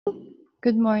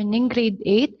Good morning, grade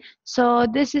 8. So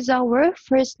this is our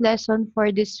first lesson for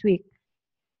this week.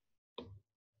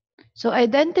 So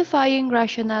identifying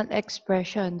rational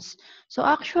expressions. So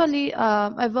actually,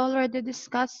 I've already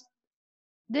discussed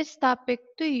this topic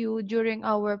to you during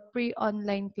our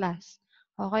pre-online class.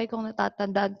 Okay, kung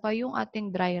natatandaan pa yung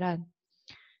ating dry run.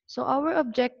 So our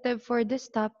objective for this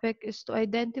topic is to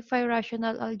identify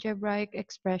rational algebraic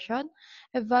expression,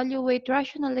 evaluate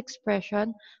rational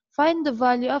expression, find the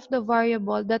value of the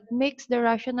variable that makes the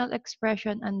rational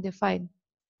expression undefined.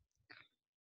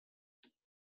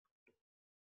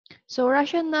 So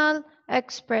rational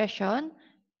expression,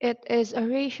 it is a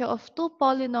ratio of two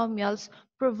polynomials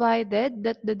provided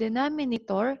that the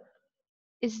denominator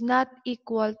is not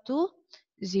equal to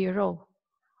 0.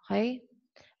 Okay?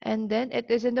 And then it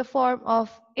is in the form of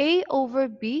A over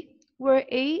B, where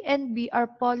A and B are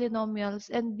polynomials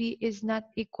and B is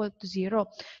not equal to 0.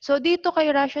 So dito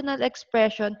kay rational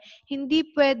expression,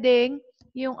 hindi pwedeng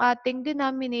yung ating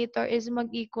denominator is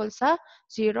mag-equal sa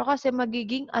 0 kasi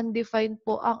magiging undefined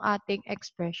po ang ating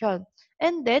expression.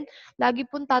 And then, lagi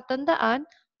pong tatandaan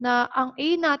na ang A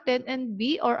natin and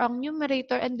B or ang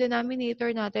numerator and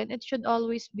denominator natin, it should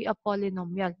always be a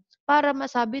polynomial para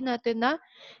masabi natin na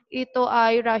ito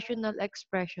ay rational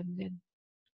expression din.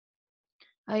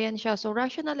 Ayan siya. So,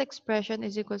 rational expression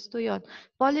is equals to yon.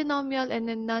 Polynomial and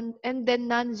then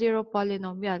non-zero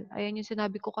polynomial. Ayan yung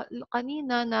sinabi ko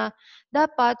kanina na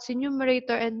dapat si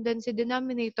numerator and then si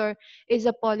denominator is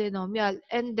a polynomial.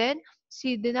 And then,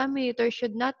 si denominator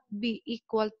should not be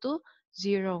equal to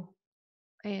 0.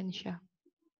 Ayan siya.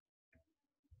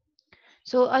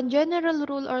 So, ang general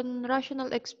rule on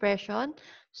rational expression,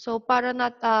 so para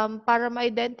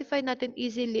ma-identify natin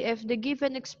easily if the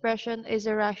given expression is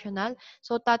irrational,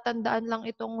 so tatandaan lang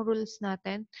itong rules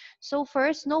natin. So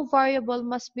first, no variable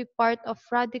must be part of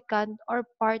radicand or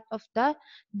part of the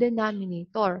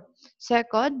denominator.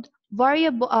 Second,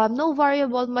 no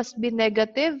variable must be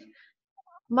negative,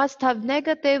 must have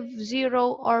negative,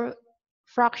 zero, or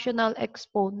fractional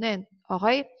exponent.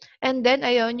 Okay? And then,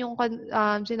 ayun, yung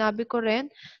sinabi ko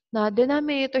rin, na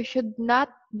denominator should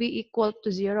not be equal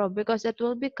to 0 because it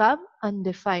will become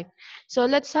undefined. So,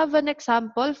 let's have an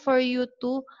example for you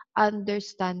to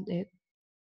understand it.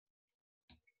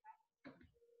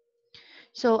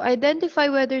 So,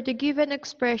 identify whether the given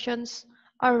expressions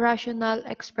are rational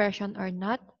expression or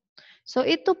not. So,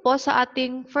 ito po sa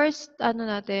ating first,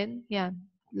 natin, yan,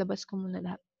 labas ko muna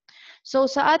lahat. So,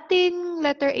 sa ating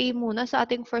letter A muna, sa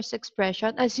ating first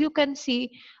expression, as you can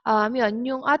see,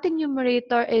 yung ating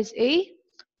numerator is a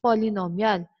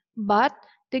polynomial. But,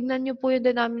 tignan nyo po yung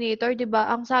denominator, di ba?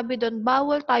 Ang sabi doon,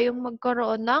 bawal tayong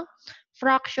magkaroon ng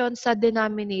fraction sa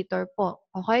denominator po.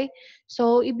 Okay?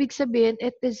 So, ibig sabihin,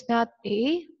 it is not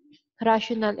a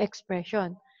rational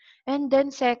expression. And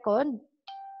then, second,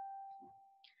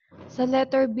 sa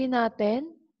letter B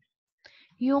natin,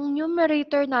 yung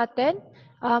numerator natin,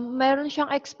 meron siyang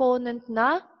exponent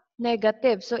na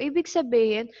negative. So, ibig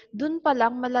sabihin, dun pa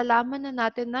lang malalaman na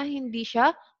natin na hindi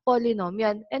siya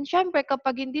polynomial. And syempre,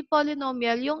 kapag hindi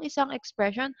polynomial, yung isang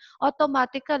expression,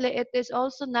 automatically, it is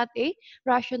also not a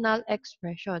rational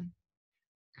expression.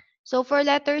 So, for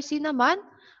letter C naman,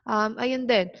 ayun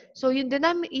din. So,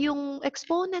 yung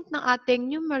exponent ng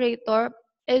ating numerator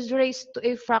is raised to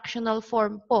a fractional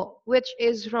form po, which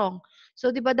is wrong. So,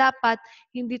 di ba dapat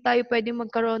hindi tayo pwedeng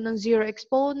magkaroon ng zero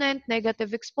exponent,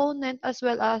 negative exponent, as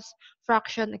well as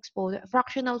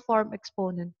fractional form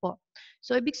exponent po.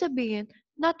 So, ibig sabihin,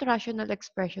 not rational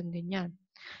expression din yan.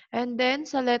 And then,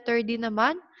 sa letter D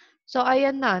naman, so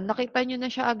ayan na, nakita nyo na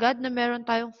siya agad na meron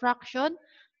tayong fraction,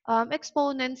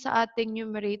 exponent sa ating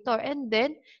numerator. And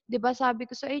then, di ba sabi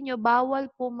ko sa inyo,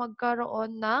 bawal po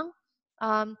magkaroon ng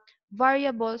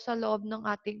variable sa loob ng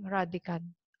ating radicand.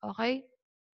 Okay?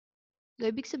 So,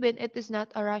 ibig sabihin, it is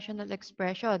not a rational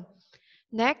expression.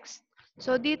 Next,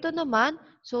 so dito naman,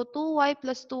 so 2y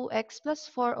plus 2x plus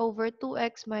 4 over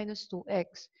 2x minus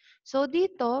 2x. So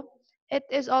dito, it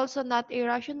is also not a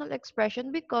rational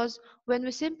expression because when we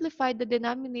simplify the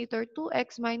denominator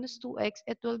 2x minus 2x,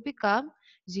 it will become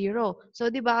 0.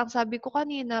 So di ba ang sabi ko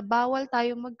kanina, bawal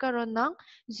tayong magkaroon ng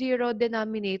 0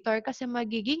 denominator kasi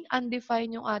magiging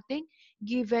undefined yung ating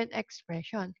given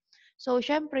expression. So,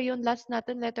 syempre, yung last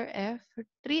natin, letter F,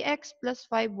 3x plus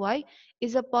 5y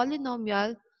is a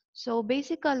polynomial. So,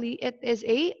 basically, it is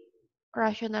a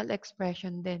rational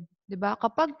expression din. Diba?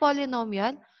 Kapag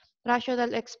polynomial,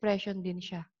 rational expression din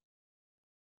siya.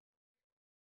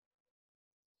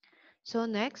 So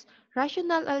next,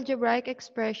 rational algebraic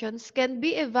expressions can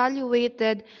be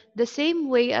evaluated the same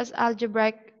way as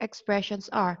algebraic expressions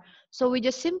are. So we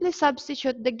just simply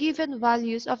substitute the given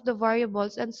values of the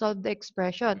variables and solve the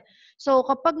expression. So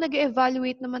kapag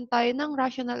nag-evaluate naman tayo ng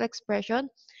rational expression,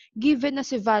 given na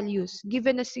si values,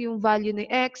 given na si yung value ni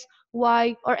x,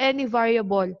 y, or any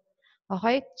variable.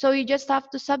 Okay? So you just have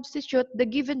to substitute the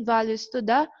given values to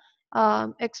the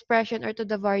expression or to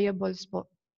the variables po.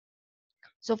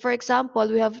 So for example,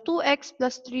 we have 2x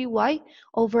plus 3y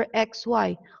over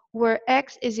xy, where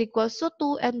x is equals to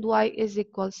 2 and y is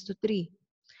equals to 3.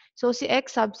 So si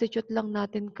x, substitute lang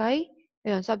natin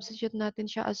ayan, substitute natin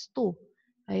siya as 2.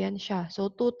 Ayan siya.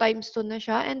 So 2 times 2 na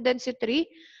siya. And then si 3,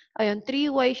 ayan,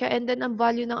 3y siya. And then ang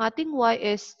value ng ating y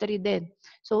is 3 din.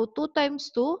 So 2 times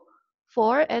 2,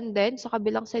 4. And then sa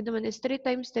kabilang side naman is 3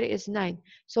 times 3 is 9.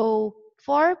 So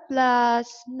 4 plus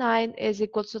 9 is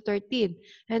equals to 13.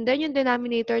 And then yung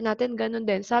denominator natin, ganun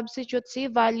din. Substitute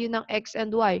si value ng x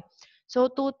and y. So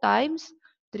 2 times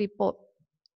 3 po,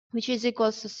 which is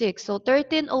equals to 6. So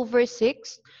 13 over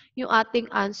 6 yung ating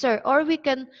answer. Or we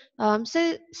can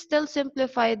still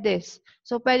simplify this.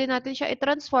 So pwede natin siya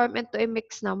i-transform into a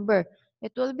mixed number.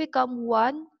 It will become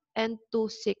 1 and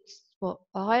 2, 6 po.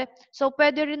 Okay? So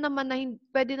pwede rin naman na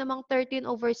pwede namang 13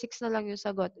 over 6 na lang yung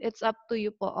sagot. It's up to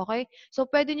you po. Okay? So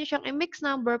pwede niyo siyang i-mixed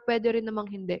number, pwede rin namang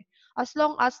hindi. As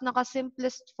long as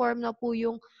naka-simplest form na po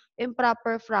yung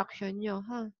improper fraction nyo.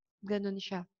 Ganun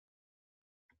siya.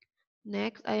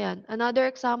 Next, ayan. Another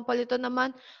example, ito naman,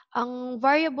 ang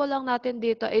variable lang natin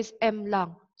dito is m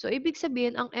lang. So, ibig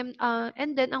sabihin, ang m,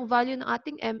 and then, ang value ng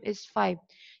ating m is 5.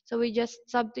 So, we just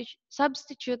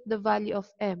substitute the value of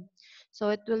m.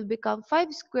 So, it will become 5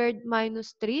 squared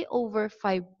minus 3 over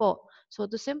 5 po. So,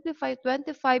 to simplify,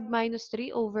 25 minus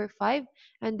 3 over 5,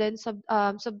 and then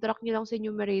subtract nyo lang sa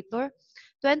numerator.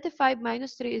 25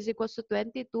 minus 3 is equals to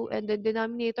 22, and then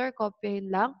denominator,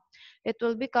 copyahin lang. It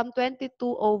will become 22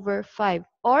 over 5.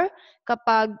 Or,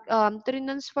 kapag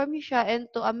transform nyo siya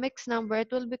into a mixed number, it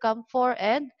will become 4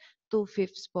 and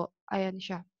 2/5 po. Ayan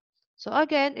siya. So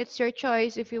again, it's your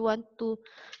choice if you want to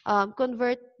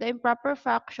convert the improper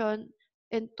fraction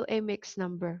into a mixed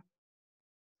number.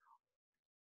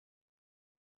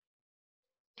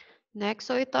 Next,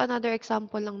 so ito another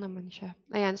example lang naman siya.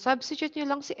 Ayan, substitute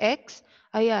nyo lang si x.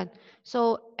 Ayan.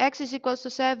 So, x is equals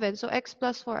to 7. So, x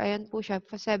plus 4, ayan po siya.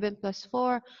 7 plus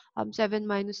 4, 7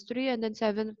 minus 3, and then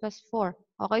 7 plus 4.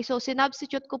 Okay, so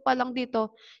sinubstitute ko pa lang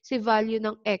dito si value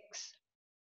ng x.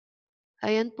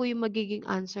 Ayan po yung magiging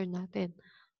answer natin.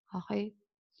 Okay?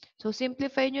 So,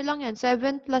 simplify nyo lang yan.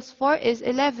 7 plus 4 is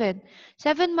 11.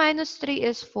 7 minus 3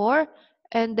 is 4.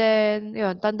 And then,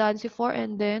 yun, tandaan si 4.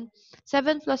 And then,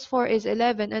 7 plus 4 is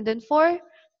 11. And then, 4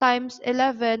 times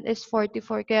 11 is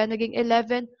 44. Kaya, naging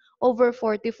 11 over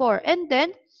 44. And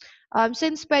then,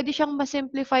 since pwede siyang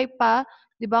masimplify pa,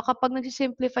 di ba, kapag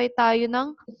nagsisimplify tayo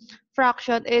ng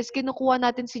fraction is kinukuha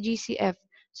natin si GCF.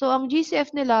 So, ang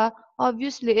GCF nila,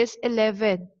 obviously, is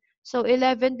 11. So,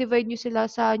 11, divide nyo sila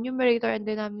sa numerator and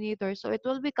denominator. So, it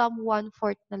will become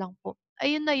 1/4 na lang po.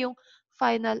 Ayun na yung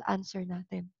final answer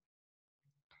natin.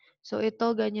 So,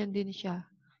 ito, ganyan din siya.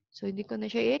 So, hindi ko na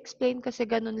siya i-explain kasi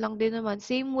ganun lang din naman.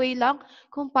 Same way lang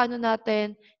kung paano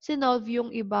natin sinolve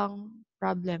yung ibang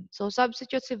problem. So,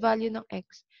 substitute si value ng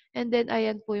x. And then,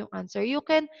 ayan po yung answer. You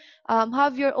can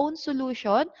have your own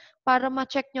solution para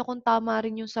ma-check nyo kung tama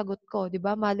rin yung sagot ko. Di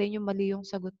ba? Malay nyo mali yung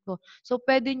sagot ko. So,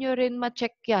 pwede nyo rin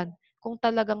ma-check yan kung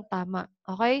talagang tama.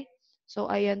 Okay? So,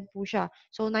 ayan po siya.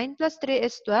 So, 9 plus 3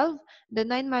 is 12.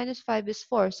 Then, 9 minus 5 is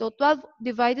 4. So, 12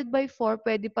 divided by 4,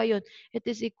 pwede pa yun. It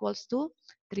is equals to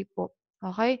 3 po.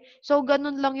 Okay? So,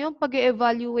 ganun lang yung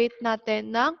pag-evaluate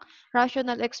natin ng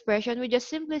rational expression. We just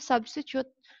simply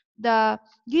substitute the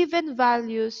given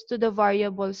values to the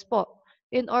variables po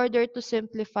in order to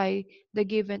simplify the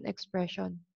given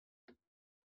expression.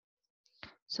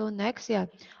 So next,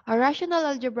 yeah. A rational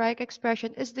algebraic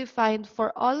expression is defined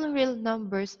for all real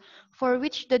numbers for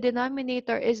which the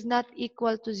denominator is not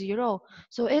equal to 0.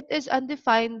 So it is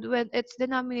undefined when its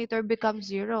denominator becomes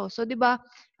 0. So, di ba,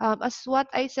 as what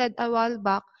I said a while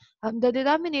back, the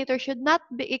denominator should not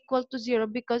be equal to 0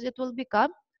 because it will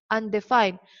become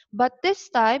undefined. But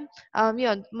this time,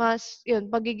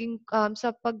 pagiging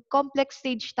sa pag-complex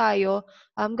stage tayo,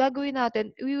 gagawin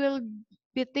natin, we will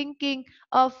be thinking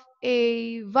of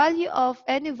a value of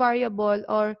any variable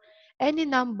or any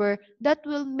number that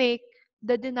will make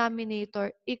the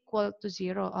denominator equal to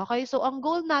 0. Okay? So, ang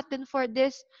goal natin for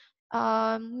this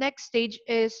next stage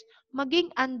is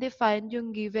maging undefined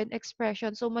yung given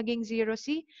expression. So, maging 0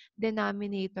 si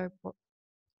denominator po.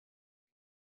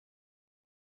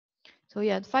 So,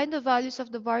 yan. Find the values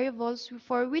of the variables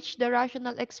for which the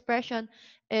rational expression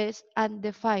is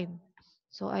undefined.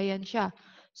 So, ayan siya.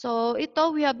 So,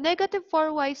 ito, we have negative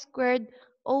 4y squared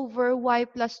over y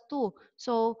plus 2.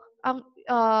 So,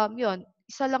 yun,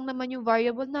 isa lang naman yung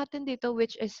variable natin dito,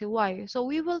 which is si y. So,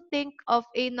 we will think of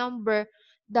a number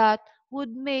that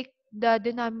would make the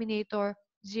denominator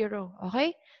 0.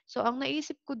 Okay? So, ang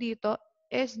naisip ko dito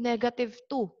is negative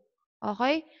 2.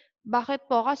 Okay? Bakit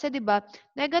po? Kasi 'di ba,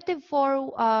 negative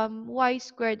 4 y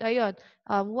squared ayun.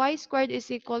 Y squared is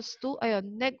equals to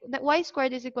ayun, y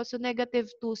squared is equals to negative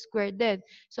 2 squared din.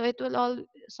 So it will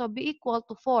also be equal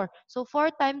to 4. So 4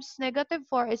 times negative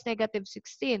 4 is negative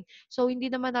 16. So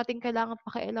hindi naman natin kailangan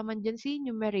pakialaman diyan si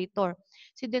numerator.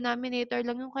 Si denominator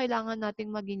lang yung kailangan nating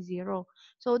maging 0.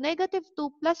 So negative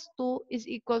 2 plus 2 is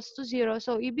equals to 0.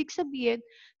 So ibig sabihin,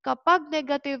 kapag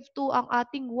negative 2 ang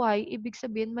ating y, ibig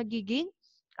sabihin magiging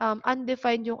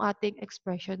undefined yung ating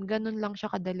expression. Ganun lang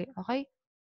siya kadali. Okay?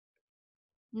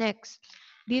 Next.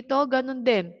 Dito, ganun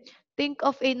din. Think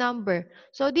of a number.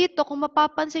 So, dito, kung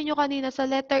mapapansin nyo kanina sa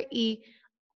letter E,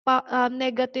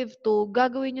 negative 2,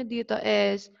 gagawin nyo dito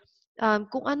is,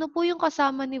 kung ano po yung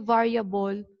kasama ni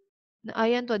variable,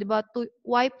 ayan to, 'di ba?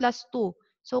 Y plus 2.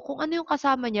 So kung ano yung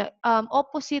kasama niya,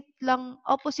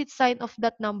 opposite sign of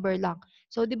that number lang.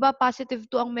 So 'di ba positive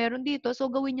 2 ang meron dito, so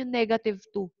gawin yung negative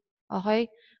 2. Okay?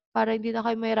 Para hindi na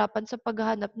kayo mahirapan sa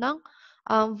paghahanap ng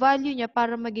value niya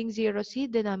para maging 0 si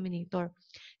denominator.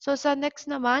 So sa next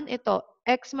naman, ito,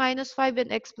 x minus 5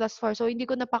 and x plus 4. So hindi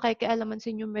ko na pakikialaman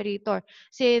si numerator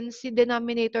since si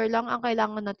denominator lang ang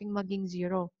kailangan nating maging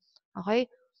 0. Okay?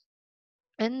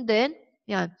 And then,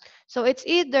 yan. So, it's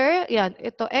either, yan,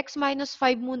 ito, x minus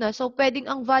 5 muna. So, pwedeng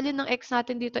ang value ng x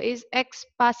natin dito is x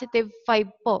positive 5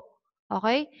 po.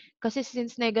 Okay? Kasi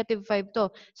since negative 5 to.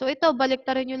 So, ito,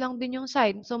 baliktarin nyo lang din yung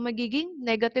sign. So, magiging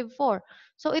negative 4.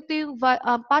 So, ito yung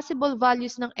possible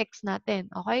values ng x natin.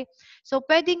 Okay? So,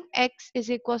 pwedeng x is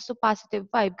equals to positive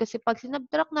 5. Kasi pag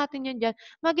sinabtract natin yan dyan,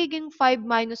 magiging 5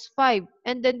 minus 5.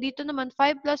 And then, dito naman,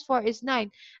 5 plus 4 is 9.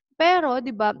 Pero, di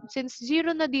ba, since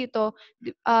 0 na dito,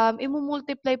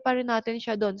 imu-multiply pa rin natin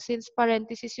siya doon since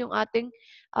parenthesis yung ating,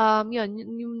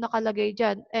 yung nakalagay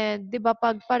dyan. And, di ba,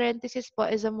 pag parenthesis po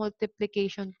is a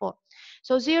multiplication po.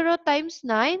 So, 0 times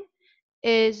 9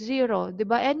 is 0. Di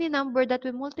ba? Any number that we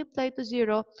multiply to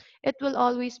 0, it will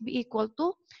always be equal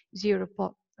to 0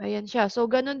 po. Ayan siya. So,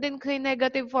 ganun din kay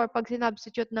negative 4 pag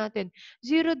sinubstitute natin.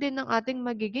 0 din ang ating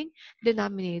magiging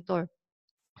denominator.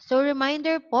 So,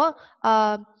 reminder po,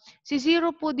 si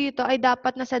zero po dito ay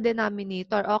dapat nasa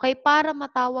denominator, okay? Para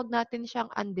matawag natin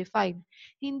siyang undefined.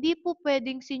 Hindi po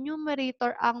pwedeng si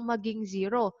numerator ang maging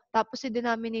zero, tapos si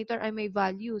denominator ay may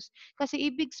values. Kasi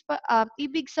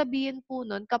ibig sabihin po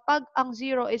nun, kapag ang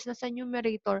zero is nasa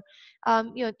numerator,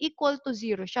 yun, equal to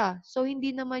zero siya. So,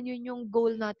 hindi naman yun yung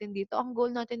goal natin dito. Ang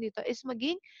goal natin dito is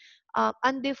maging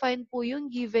undefined po yung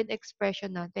given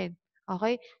expression natin.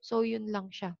 Okay? So, yun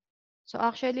lang siya. So,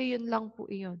 actually, yun lang po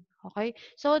iyon. Okay?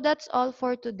 So, that's all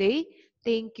for today.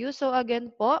 Thank you. So,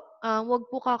 again po, wag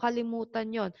po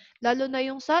kakalimutan yon. Lalo na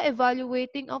yung sa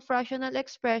evaluating of rational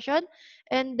expression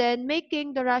and then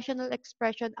making the rational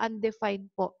expression undefined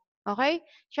po. Okay?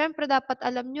 Siyempre, dapat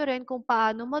alam nyo rin kung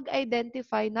paano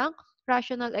mag-identify ng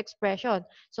rational expression.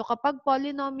 So, kapag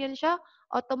polynomial siya,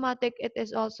 automatic it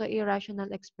is also a rational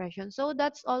expression. So,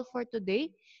 that's all for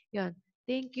today. Yan.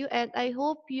 Thank you and I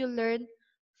hope you learned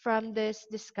from this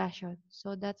discussion.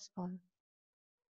 So that's all.